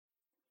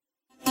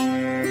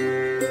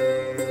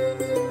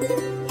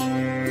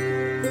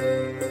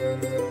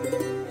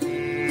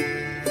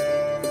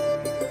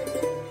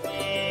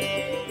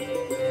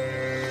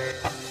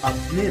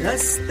अपने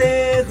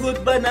रास्ते खुद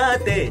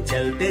बनाते,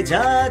 चलते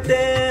जाते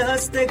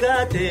हंसते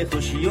गाते,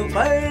 खुशियों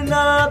पर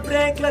ना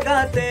ब्रेक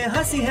लगाते,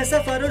 हंसी है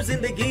सफर और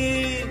जिंदगी,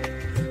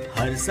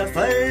 हर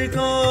सफर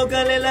को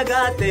गले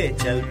लगाते,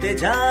 चलते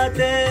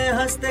जाते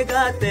हंसते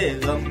गाते,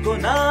 गम को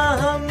ना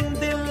हम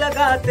दिल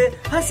लगाते,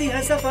 हंसी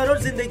है सफर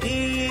और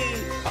जिंदगी।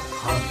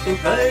 हम तो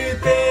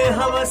करते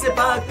हवा से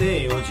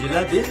बातें,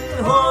 उजला दिन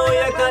हो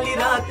या काली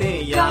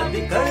रातें, याद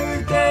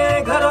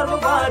करते घर और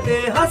वादे,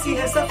 हंसी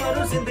है सफर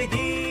और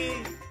जिंदगी।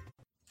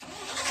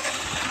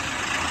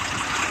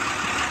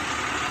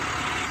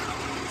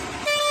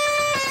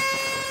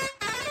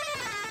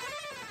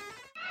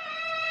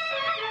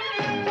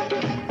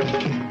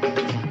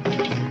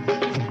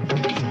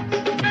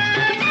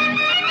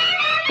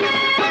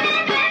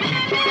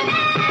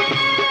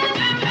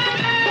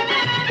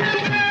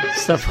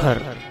 सफर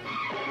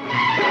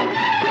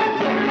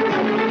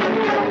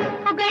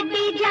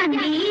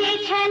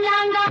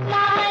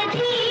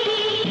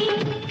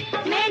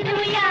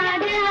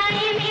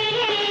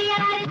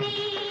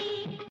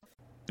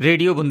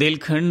रेडियो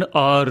बुंदेलखंड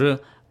और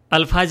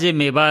अल्फाजे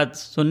मेवात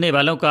सुनने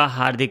वालों का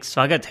हार्दिक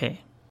स्वागत है।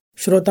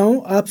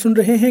 श्रोताओं, आप सुन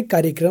रहे हैं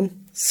कार्यक्रम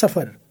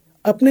सफर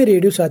अपने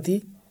रेडियो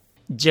साथी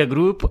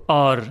जगरूप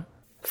और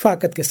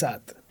फाकत के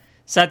साथ।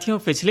 साथियों,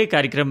 पिछले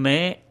कार्यक्रम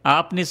में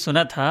आपने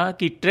सुना था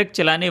कि ट्रक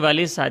चलाने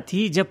वाले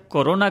साथी जब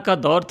कोरोना का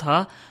दौर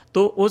था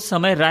तो उस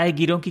समय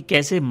राहगीरों की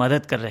कैसे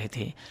मदद कर रहे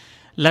थे,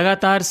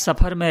 लगातार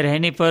सफर में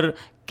रहने पर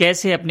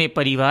कैसे अपने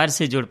परिवार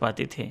से जुड़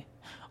पाते थे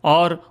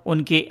और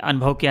उनके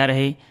अनुभव क्या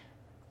रहे।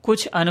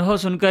 कुछ अनुभव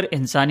सुनकर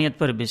इंसानियत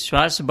पर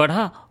विश्वास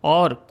बढ़ा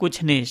और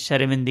कुछ ने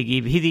शर्मिंदगी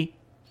भी दी।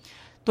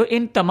 तो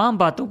इन तमाम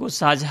बातों को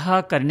साझा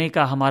करने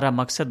का हमारा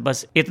मकसद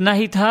बस इतना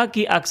ही था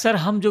कि अक्सर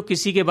हम जो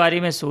किसी के बारे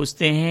में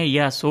सोचते हैं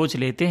या सोच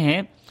लेते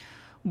हैं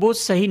वो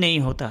सही नहीं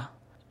होता।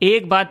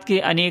 एक बात के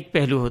अनेक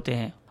पहलू होते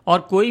हैं और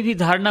कोई भी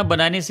धारणा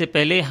बनाने से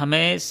पहले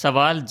हमें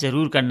सवाल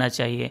जरूर करना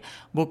चाहिए।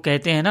 वो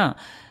कहते हैं ना,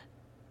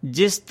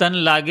 जिस तन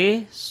लागे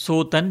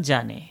सो तन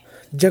जाने।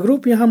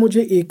 जगरूप, यहाँ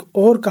मुझे एक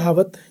और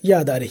कहावत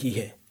याद आ रही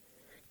है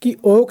कि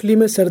ओखली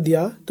में सर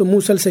दिया तो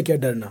मूसल से क्या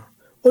डरना।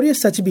 और ये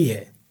सच भी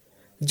है।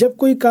 जब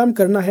कोई काम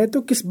करना है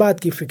तो किस बात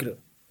की फिक्र।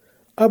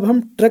 अब हम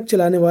ट्रक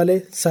चलाने वाले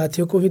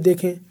साथियों को ही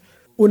देखें,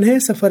 उन्हें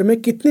सफर में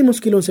कितनी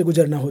मुश्किलों से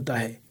गुजरना होता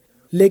है,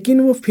 लेकिन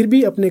वो फिर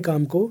भी अपने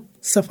काम को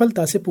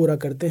सफलता से पूरा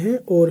करते हैं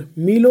और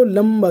मीलों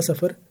लंबा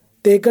सफर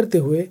तय करते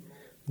हुए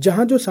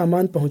जहां जो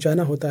सामान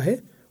पहुंचाना होता है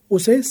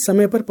उसे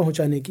समय पर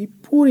पहुंचाने की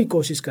पूरी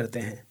कोशिश करते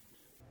हैं।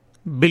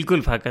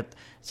 बिल्कुल फाकत,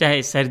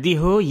 चाहे सर्दी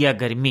हो या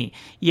गर्मी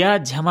या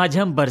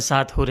झमाझम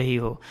बरसात हो रही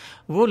हो,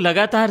 वो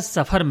लगातार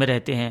सफर में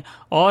रहते हैं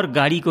और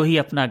गाड़ी को ही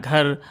अपना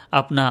घर,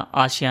 अपना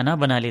आशियाना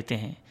बना लेते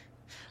हैं।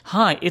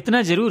 हाँ,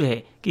 इतना जरूर है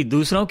कि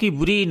दूसरों की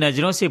बुरी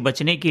नज़रों से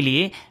बचने के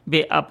लिए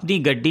वे अपनी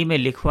गड्डी में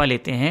लिखवा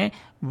लेते हैं,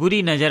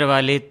 बुरी नज़र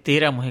वाले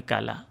तेरा मुँह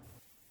काला।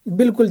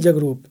 बिल्कुल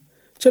जगरूप,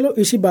 चलो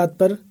इसी बात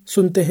पर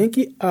सुनते हैं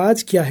कि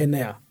आज क्या है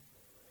नया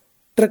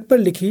ट्रक पर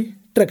लिखी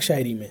ट्रक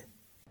शायरी में।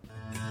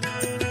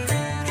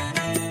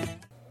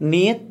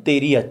 नीयत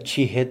तेरी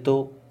अच्छी है तो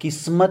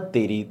किस्मत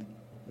तेरी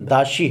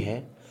दाशी है,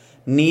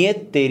 नीयत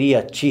तेरी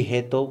अच्छी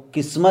है तो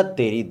किस्मत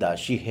तेरी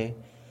दाशी है,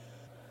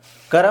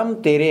 करम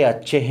तेरे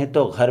अच्छे हैं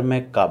तो घर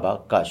में काबा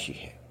काशी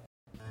है।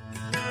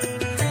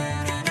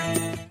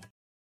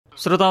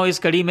 श्रोताओं, इस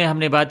कड़ी में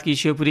हमने बात की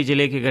शिवपुरी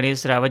जिले के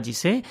गणेश रावत जी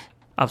से।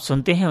 अब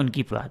सुनते हैं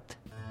उनकी बात।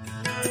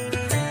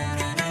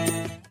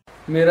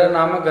 मेरा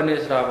नाम है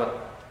गणेश रावत,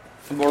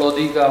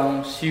 बड़ौदी का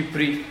हूँ,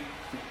 शिवपुरी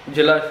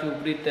जिला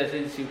शिवपुरी,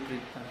 तहसील शिवपुरी।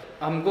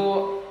 हमको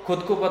खुद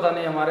को पता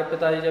नहीं, हमारे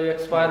पिताजी जब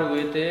एक्सपायर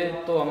हुए थे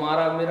तो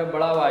मेरा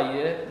बड़ा भाई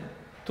है,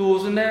 तो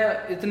उसने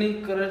इतनी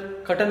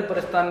कठिन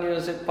परिस्थितियों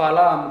से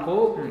पाला हमको,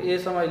 ये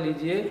समझ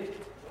लीजिए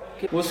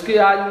कि उसके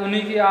आज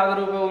उन्हीं के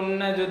आदरों पे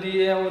उनने जो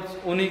दिए हैं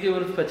उन्हीं के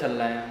उर्फ पे चल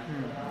रहे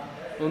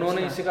हैं।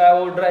 उन्होंने सिखाया,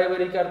 वो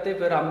ड्राइवरी करते,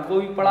 फिर हमको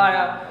भी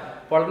पढ़ाया,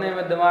 पढ़ने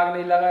में दिमाग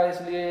नहीं लगा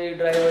इसलिए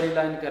ड्राइवरी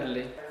लाइन कर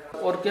ले।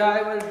 और क्या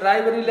है,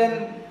 ड्राइवरी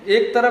लाइन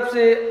एक तरफ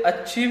से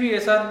अच्छी भी है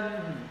सर,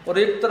 और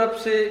एक तरफ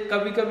से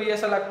कभी कभी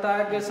ऐसा लगता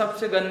है कि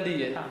सबसे गंदी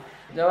है।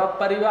 जब आप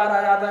परिवार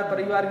आ जाता है,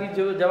 परिवार की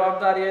जो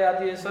जवाबदारी आ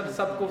जाती है सर,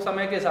 सबको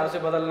समय के हिसाब से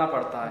बदलना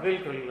पड़ता है।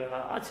 बिल्कुल।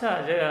 अच्छा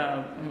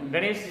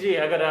गणेश जी,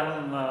 अगर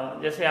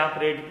हम जैसे आप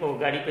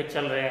गाड़ी पे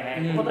चल रहे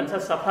हैं, बहुत अच्छा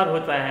सफर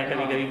होता है,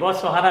 कभी कभी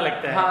बहुत सुहाना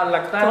लगता है। हाँ,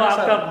 लगता है। तो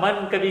आपका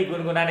मन कभी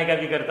गुनगुनाने का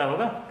भी करता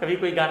होगा, कभी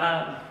कोई गाना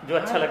जो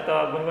अच्छा लगता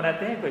हो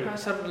गुनगुनाते हैं कोई? हाँ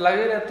सर,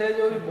 लगे रहते हैं,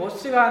 जो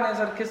बहुत से गाने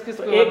सर, किस किस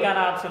तो एक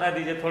गाना आप सुना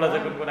दीजिए थोड़ा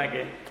सा गुनगुना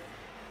के।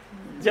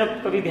 जब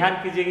कभी ध्यान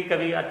कीजिए कि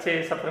कभी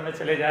अच्छे सफर में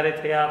चले जा रहे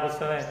थे आप उस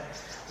समय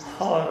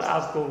और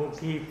आपको वो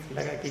गीत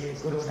लगा कि ये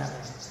गुनगुना रहे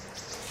हैं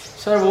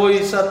सर,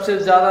 वही सबसे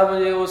ज्यादा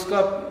मुझे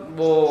उसका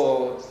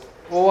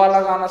वो वाला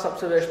गाना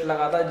सबसे बेस्ट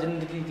लगा था,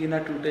 जिंदगी की ना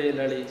टूटे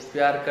लड़ी,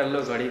 प्यार कर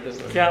लो घड़ी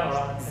तो। क्या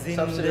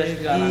सबसे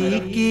बेस्ट गाना मेरा।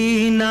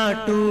 की ना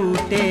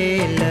टूटे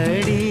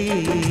लड़ी,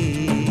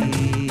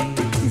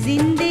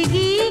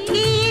 जिंदगी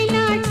की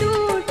ना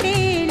टूटे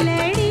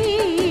लड़ी,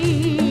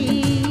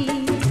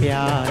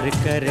 प्यार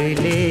कर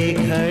ले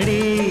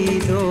घड़ी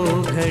दो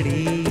घड़ी,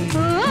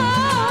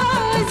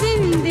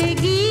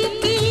 जिंदगी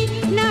की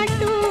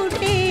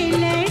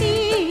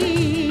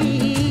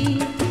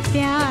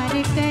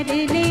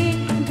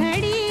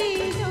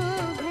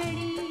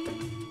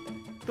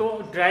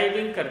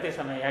ड्राइविंग करते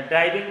समय या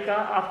ड्राइविंग का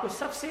आपको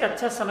सबसे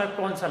अच्छा समय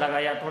कौन सा लगा,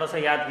 या थोड़ा सा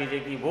याद कीजिए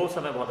कि वो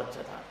समय बहुत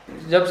अच्छा था?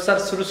 जब सर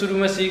शुरू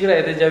में सीख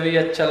रहे थे जब ही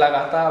अच्छा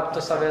लगा था, अब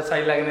तो सब ऐसा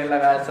ही लगने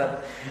लगा है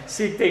सर।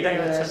 सीखते ही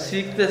टाइम अच्छा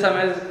सीखते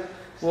समय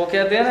वो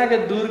कहते हैं ना कि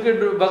दूर के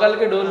बगल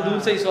के ढोल दूर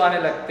से ही सुहाने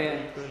लगते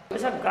हैं।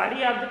 अच्छा,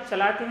 गाड़ी आप जब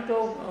चलाते हैं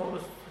तो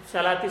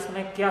चलाते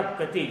समय क्या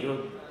गति, जो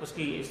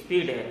उसकी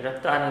स्पीड है,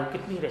 रफ्तार है,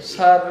 कितनी रहती है?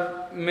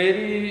 सर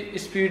मेरी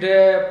स्पीड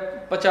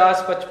है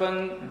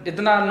 50-55,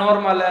 इतना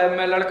नॉर्मल है।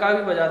 मैं लड़का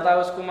भी बजाता है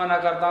उसको मना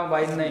करता हूँ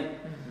भाई नहीं।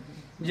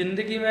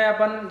 जिंदगी में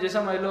अपन जैसे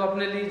समझ लो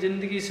अपने लिए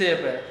जिंदगी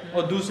सेफ है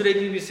और दूसरे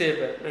की भी सेफ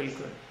है।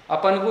 बिल्कुल।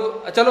 अपन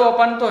को चलो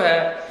अपन तो है,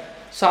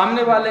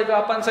 सामने वाले का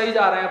अपन सही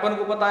जा रहे हैं, अपन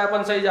को पता है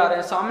अपन सही जा रहे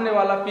हैं, सामने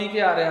वाला पी के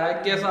आ रहा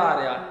है कैसा आ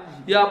रहा है,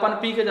 या अपन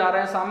पी के जा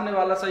रहे हैं सामने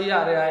वाला सही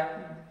आ रहा है,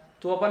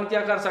 तो अपन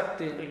क्या कर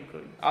सकते हैं?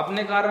 बिल्कुल।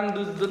 अपने कारण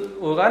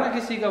होगा ना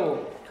किसी का वो।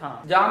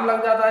 हाँ। जाम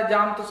लग जाता है,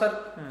 जाम तो सर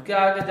क्या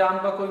है कि जाम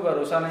का कोई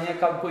भरोसा नहीं है,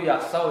 कब कोई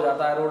हादसा हो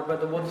जाता है रोड पे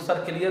तो वो तो सर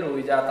क्लियर हो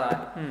ही जाता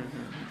है।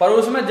 पर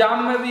उसमें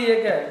जाम में भी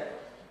एक है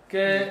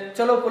कि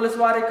चलो पुलिस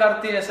वाले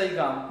करते हैं सही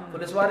काम,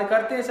 पुलिस वाले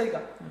करते हैं सही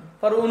काम,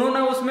 पर उन्होंने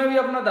उसमें भी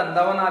अपना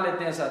धंधा बना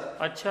लेते हैं सर।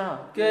 अच्छा।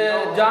 कि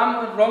जाम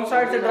रॉन्ग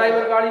साइड से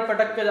ड्राइवर गाड़ी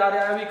पटक के जा रहा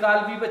है, अभी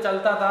कालपी पे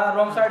चलता था,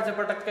 रॉन्ग साइड से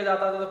पटक के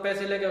जाता था तो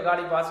पैसे लेके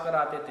गाड़ी पास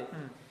कराते थे,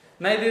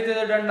 नहीं देते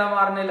तो डंडा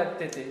मारने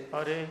लगते थे।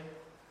 अरे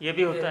ये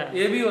भी होता है?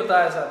 ये भी होता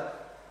है सर।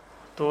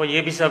 तो ये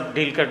भी सब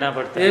डील करना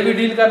पड़ता है? ये भी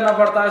डील करना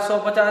पड़ता है।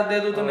 150 दे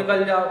दो तो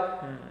निकल जाओ।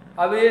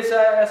 अब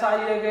ऐसा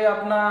ही है कि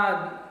अपना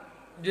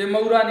जो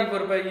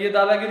मऊरानीपुर पे ये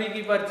दादागिरी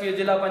की पर्ची है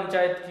जिला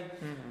पंचायत की,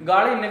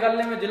 गाड़ी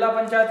निकलने में जिला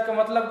पंचायत का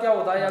मतलब क्या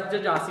होता है? अब जो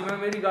झांसी में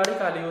मेरी गाड़ी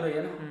खाली हो रही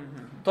है ना,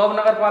 तो अब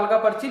नगर पालिका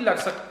पर्ची लग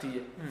सकती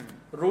है।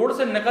 रोड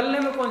से निकलने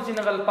में कौन सी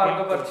नगर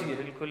पालिका पर्ची है?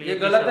 ये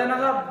गलत है ना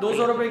साहब।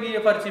 200 रुपए की ये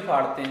पर्ची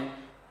फाड़ते हैं।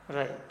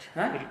 राइट,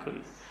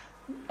 बिल्कुल।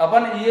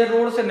 अपन ये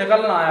रोड से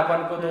निकलना है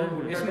अपन को,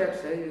 तो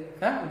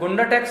इसमें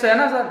गुंडा टैक्स है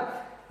ना सर।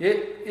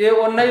 ये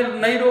और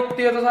नहीं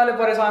रोकती है तो साले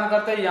परेशान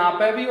करते हैं, यहाँ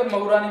पे भी और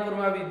मऊरानीपुर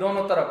में भी,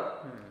 दोनों तरफ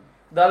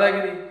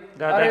दादागिरी।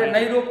 अरे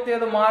नहीं रोकते हैं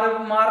तो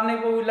मारने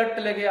को भी लट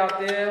लेके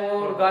आते हैं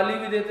और गाली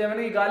भी देते हैं।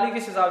 मैंने गाली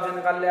किस हिसाब से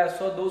निकाल लिया?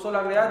 100-200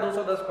 लग रहा है,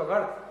 210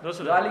 पकड़,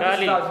 200 गाली किस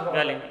हिसाब से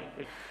गाली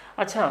नहीं।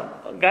 अच्छा,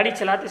 गाड़ी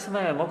चलाते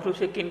समय मुख्य रूप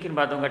से किन किन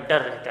बातों का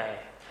डर रहता है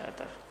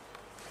ज्यादातर?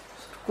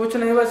 कुछ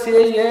नहीं, बस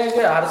यही है कि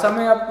हर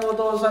समय आपको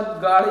तो सर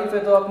गाड़ी पे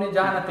तो अपनी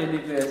जान हथेली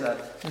पे है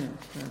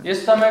सर।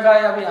 इस समय का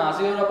अभी यहाँ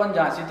से और अपन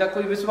झांसी तक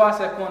कोई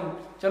विश्वास है कौन?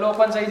 चलो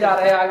अपन सही जा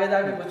रहे हैं, आगे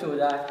जाके कुछ हो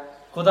जाए,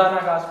 खुदा ना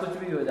खास कुछ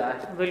भी हो जाए।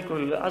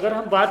 बिल्कुल। अगर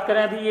हम बात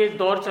करें, अभी ये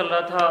दौर चल रहा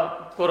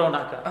था कोरोना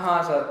का।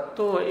 हाँ सर।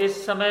 तो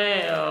इस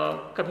समय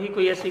कभी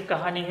कोई ऐसी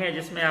कहानी है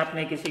जिसमें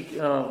आपने किसी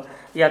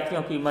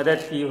यात्रियों की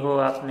मदद की हो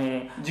आपने?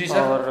 जी सर।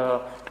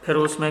 और फिर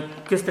उसमें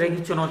किस तरह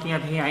की चुनौतियां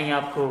भी आई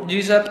आपको?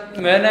 जी सर,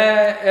 मैंने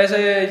ऐसे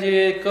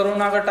ये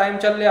कोरोना का टाइम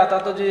चल रहा था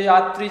तो जो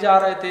यात्री जा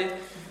रहे थे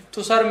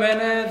तो सर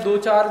मैंने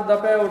 2-4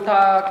 दफे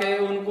उठा के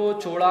उनको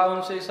छोड़ा,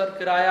 उनसे सर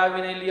किराया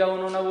भी नहीं लिया।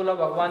 उन्होंने बोला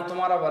भगवान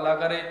तुम्हारा भला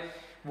करे,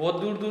 बहुत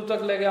दूर दूर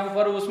तक ले गया।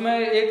 पर उसमें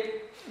एक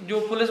जो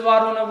पुलिस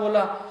वालों ने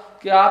बोला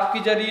कि आपकी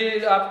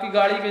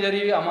गाड़ी के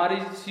जरिए हमारी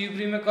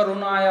शिवपुरी में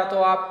कोरोना आया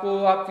तो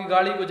आपको आपकी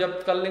गाड़ी को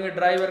जब्त कर लेंगे,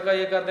 ड्राइवर का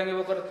ये कर देंगे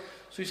वो कर।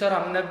 सर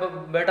हमने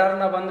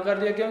बैठाना बंद कर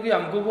दिया क्योंकि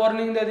हमको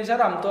वार्निंग दे दी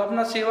सर, हम तो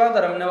अपना सेवा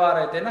धर्म निभा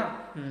रहे थे ना।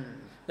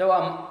 जब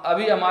हम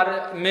अभी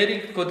मेरी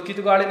खुद की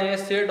तो गाड़ी नहीं है,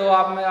 सेट हो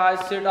आप में आज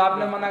सेट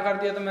आपने मना कर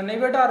दिया तो मैं नहीं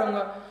बैठा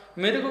रहूंगा।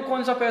 मेरे को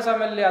कौन सा पैसा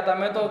मिल जाता?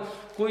 मैं तो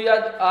कोई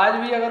आज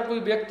भी अगर कोई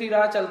व्यक्ति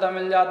राह चलता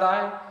मिल जाता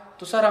है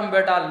तो सर हम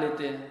बैठा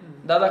लेते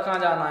हैं। दादा कहाँ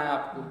जाना है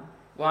आपको?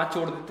 वहाँ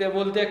छोड़ देते हैं,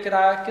 बोलते हैं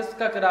किराया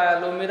किसका किराया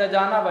लो, मेरा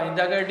जाना वहीं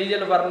जगह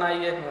डीजल भरना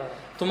ही है,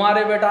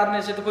 तुम्हारे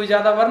बैठाने से तो कोई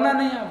ज्यादा भरना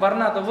नहीं है,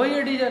 भरना तो वही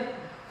है डीजल।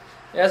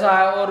 ऐसा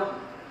है। और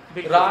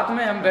रात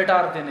में हम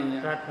बैठाते नहीं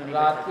है।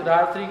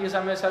 रात्रि के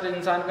समय सर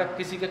इंसान का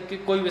किसी का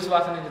कोई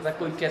विश्वास नहीं देता,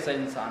 कोई कैसा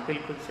इंसान।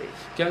 बिल्कुल सही।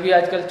 क्योंकि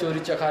आजकल चोरी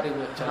चकारी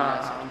बहुत चल रहा है।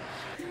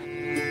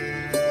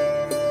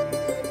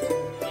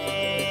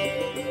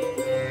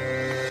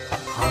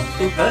 हम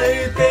तो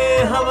करते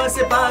हवा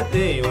से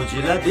बातें,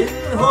 उजला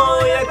दिन हो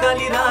या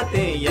काली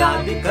रातें,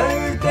 याद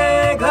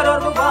करते घर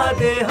और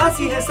बातें,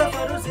 हंसी है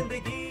सफर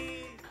जिंदगी।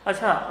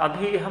 अच्छा,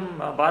 अभी हम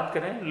बात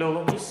करें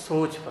लोगों की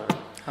सोच पर।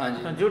 हाँ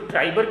जी। जो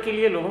ड्राइवर के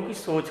लिए लोगों की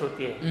सोच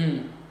होती है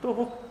तो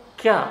वो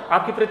क्या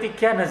आपके प्रति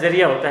क्या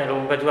नजरिया होता है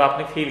लोगों का, जो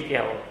आपने फील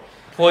किया हो?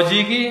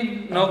 फौजी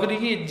की नौकरी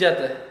की इज्जत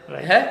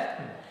है,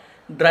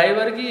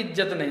 ड्राइवर की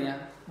इज्जत नहीं है।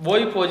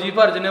 वही फौजी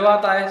फर्ज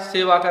निभाता है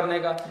सेवा करने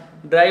का,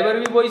 ड्राइवर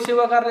भी वही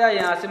सेवा कर रहा है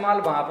यहाँ से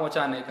माल वहां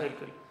पहुंचाने का।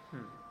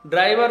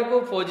 ड्राइवर को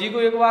फौजी को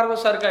एक बार वो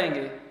सर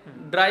कहेंगे,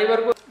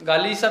 ड्राइवर को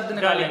गाली शब्द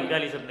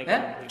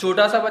निकालेंगे,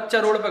 छोटा सा बच्चा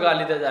रोड पे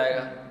गाली दे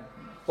जाएगा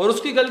और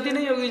उसकी गलती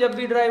नहीं होगी जब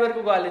भी ड्राइवर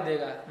को गाली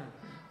देगा,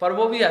 पर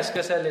वो भी हंस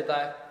के सह लेता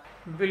है।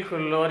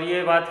 बिल्कुल। और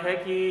ये बात है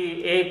कि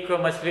एक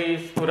मछली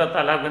पूरा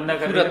तालाब गंदा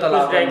कर देती है।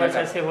 कुछ ड्राइवर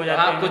ऐसे हो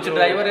जाते हैं, कुछ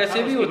ड्राइवर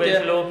ऐसे भी होते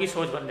हैं, लोगों की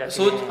सोच बन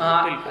जाती है।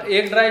 हाँ,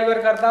 एक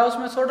ड्राइवर करता है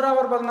उसमें 100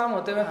 ड्राइवर बदनाम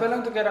होते हैं। मैं पहले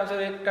तो कह रहा हूँ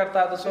सर, एक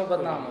करता है तो 100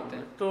 बदनाम होते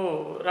हैं। तो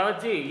रावत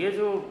जी, ये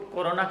जो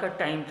कोरोना का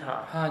टाइम था,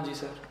 हाँ जी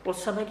सर।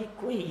 उस समय की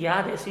कोई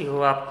याद ऐसी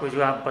हो आपको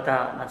जो आप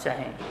बताना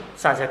चाहें,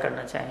 साझा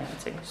करना चाहें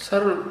हमसे?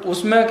 सर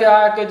उसमें क्या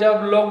है कि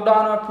जब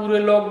लॉकडाउन में पूरे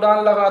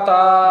लॉकडाउन लगा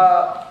था,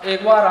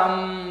 एक बार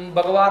हम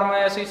बगवार में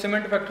ऐसी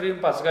सीमेंट फैक्ट्री में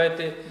फंस गए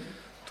थे,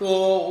 तो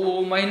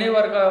वो महीने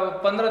भर का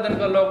 15 दिन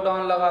का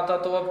लॉकडाउन लगा था।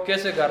 तो अब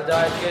कैसे घर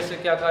जाए, कैसे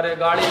क्या करे,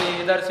 गाड़ी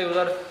नहीं, इधर से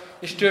उधर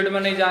स्टेट में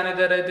नहीं जाने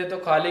दे रहे थे, तो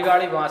खाली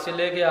गाड़ी वहाँ से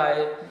लेके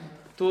आए।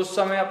 तो उस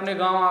समय अपने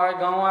गांव आए,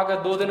 गांव आकर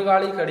 2 दिन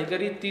गाड़ी खड़ी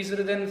करी,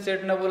 तीसरे दिन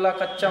सेठ ने बोला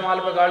कच्चा माल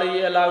पे गाड़ी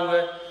ये अलाउ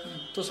है।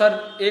 तो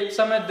सर एक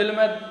समय दिल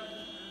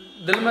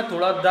में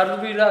थोड़ा दर्द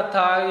भी रहा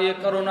था, ये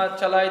कोरोना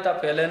चला ही था,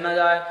 फैले ना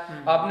जाए,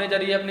 अपने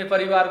जरिए अपने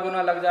परिवार को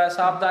ना लग जाए,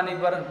 सावधानी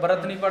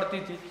बरतनी पड़ती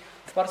थी।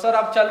 पर सर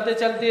अब चलते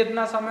चलते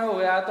इतना समय हो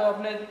गया तो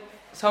अपने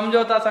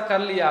समझौता सा कर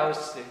लिया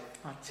उससे।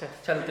 अच्छा,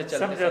 चलते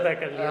समझौता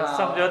कर लिया। हाँ।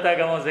 समझौता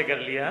गमों से कर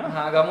लिया।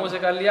 हाँ, गमों से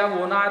कर लिया।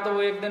 होना है तो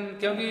वो एक दिन,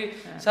 क्योंकि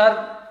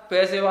सर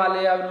पैसे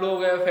वाले अब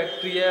लोग है,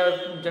 फैक्ट्री है,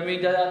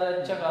 जमीन जायदाद है,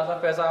 अच्छा खासा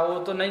पैसा, वो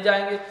तो नहीं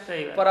जाएंगे।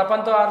 पर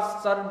अपन तो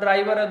सर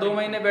ड्राइवर है, 2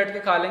 महीने बैठ के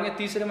खा लेंगे,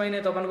 तीसरे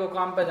महीने तो अपन को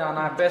काम पे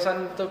जाना है, पैसा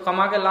तो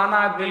कमा के लाना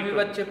है, बिल भी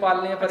बच्चे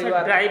पालने हैं, परिवार।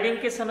 अच्छा, ड्राइविंग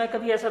के समय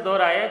कभी ऐसा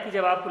दौर आया कि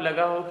जब आपको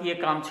लगा हो कि ये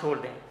काम छोड़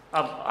दें,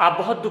 अब आप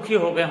बहुत दुखी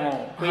हो गए हों,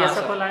 कोई हाँ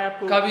ऐसा पल आया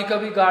आपको? कभी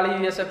कभी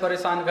गाड़ी ऐसे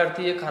परेशान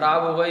करती है,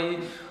 खराब हो गई,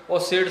 और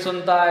सेठ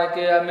सुनता है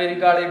कि यार मेरी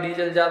गाड़ी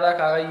डीजल ज्यादा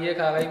खा गई, ये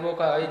खा गई, वो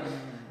खा गई।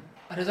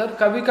 अरे सर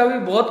कभी कभी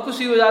बहुत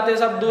खुशी हो जाती है,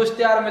 सब दोस्त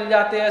यार मिल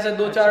जाते हैं, ऐसे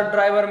 2-4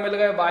 ड्राइवर मिल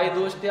गए, भाई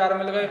दोस्त यार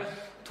मिल गए,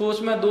 तो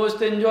उसमें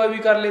दोस्त एंजॉय भी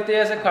कर लेते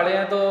हैं। ऐसे खड़े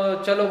हैं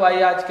तो चलो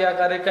भाई आज क्या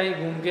करें, कहीं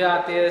घूम के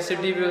आते हैं,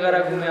 सिटी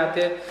वगैरह घूमे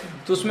आते हैं,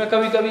 तो उसमें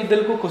कभी कभी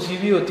दिल को खुशी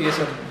भी होती है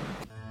सर।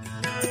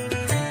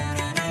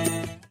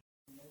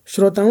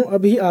 श्रोताओं,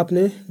 अभी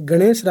आपने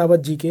गणेश रावत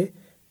जी के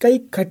कई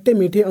खट्टे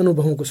मीठे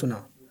अनुभवों को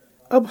सुना।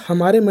 अब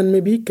हमारे मन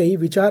में भी कई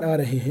विचार आ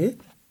रहे हैं।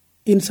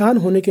 इंसान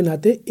होने के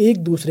नाते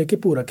एक दूसरे के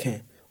पूरक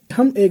हैं,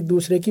 हम एक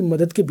दूसरे की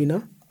मदद के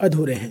बिना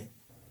अधूरे हैं।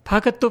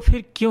 फाकत, तो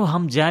फिर क्यों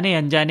हम जाने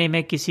अनजाने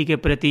में किसी के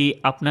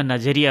प्रति अपना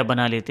नज़रिया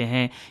बना लेते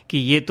हैं कि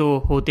ये तो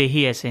होते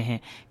ही ऐसे हैं?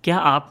 क्या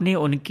आपने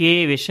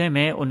उनके विषय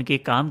में, उनके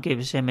काम के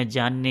विषय में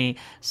जानने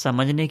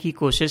समझने की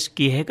कोशिश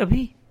की है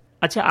कभी?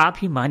 अच्छा, आप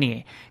ही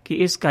मानिए कि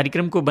इस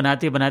कार्यक्रम को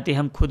बनाते बनाते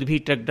हम खुद भी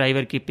ट्रक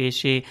ड्राइवर के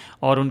पेशे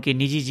और उनके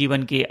निजी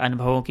जीवन के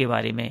अनुभवों के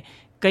बारे में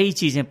कई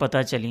चीज़ें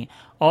पता चलीं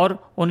और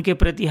उनके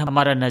प्रति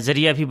हमारा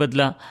नज़रिया भी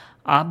बदला।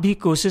 आप भी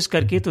कोशिश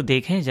करके तो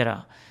देखें,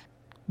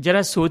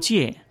 जरा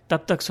सोचिए।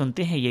 तब तक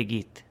सुनते हैं ये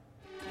गीत।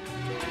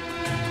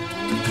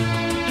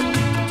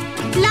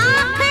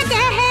 लाख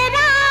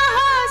गहरा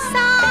हो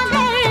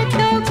सागर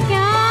तो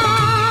क्या,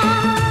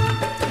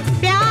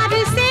 प्यार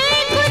से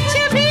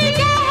कुछ भी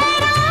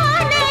गहरा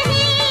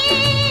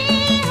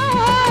नहीं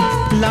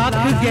हो। लाख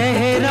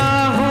गहरा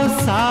हो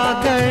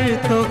सागर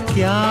तो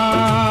क्या,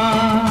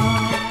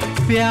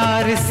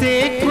 प्यार से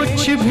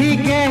कुछ भी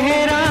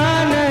गहरा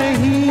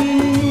नहीं।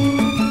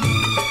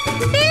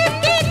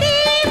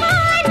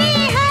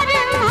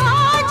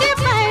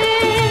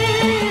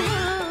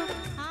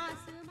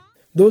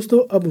 दोस्तों,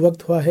 अब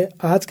वक्त हुआ है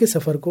आज के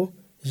सफर को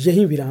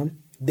यही विराम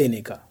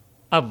देने का।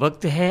 अब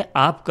वक्त है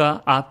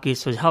आपके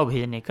सुझाव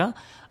भेजने का।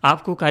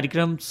 आपको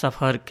कार्यक्रम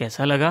सफर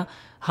कैसा लगा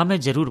हमें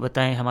जरूर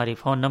बताएं हमारे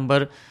फ़ोन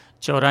नंबर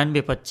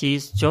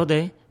 9425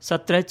 14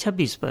 17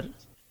 26 पर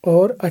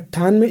और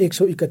 98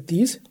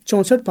 131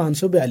 64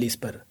 542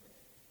 पर।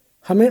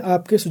 हमें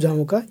आपके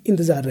सुझावों का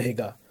इंतजार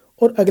रहेगा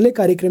और अगले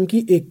कार्यक्रम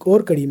की एक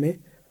और कड़ी में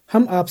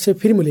हम आपसे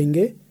फिर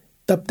मिलेंगे।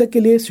 तब तक के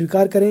लिए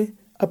स्वीकार करें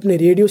अपने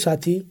रेडियो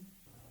साथी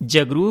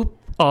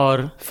जगरूप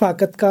और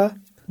फाकत का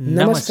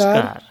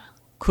नमस्कार।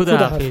 खुदा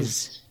हाफिज।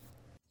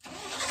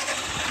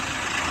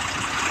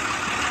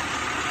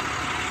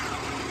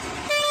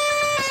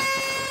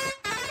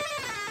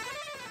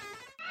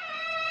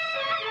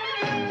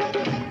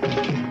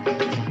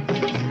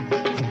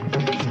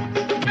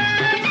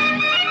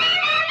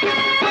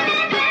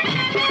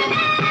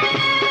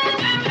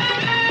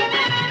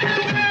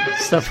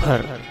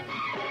 सफर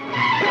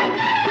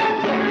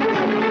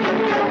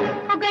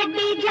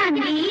गड्डी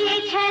जानी है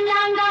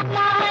छलांगा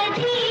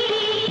पाजी,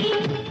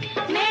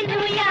 मैनू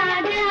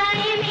याद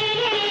आए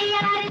मेरे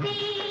यार दी।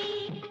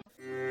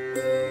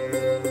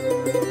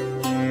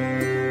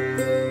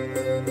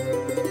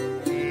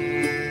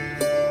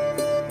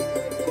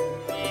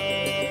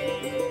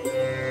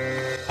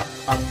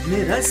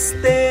 अपने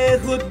रास्ते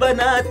खुद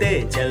बनाते,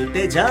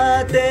 चलते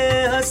जाते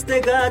हंसते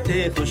गाते,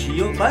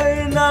 खुशियों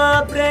पर ना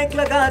ब्रेक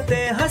लगाते,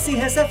 हंसी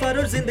है सफर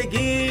और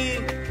जिंदगी।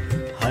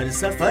 हर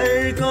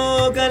सफर को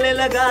गले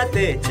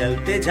लगाते,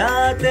 चलते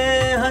जाते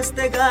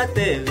हंसते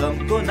गाते, गम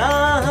को ना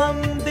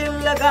हम दिल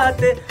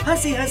लगाते,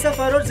 हंसी है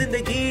सफर और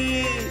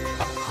जिंदगी।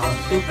 हम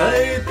तो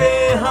करते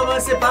हवा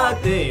से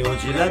बातें,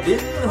 उजला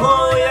दिन हो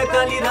या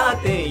काली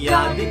रातें,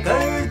 याद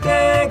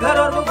करते घर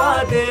और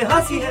वादे,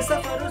 हंसी है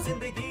सफर और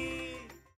जिंदगी।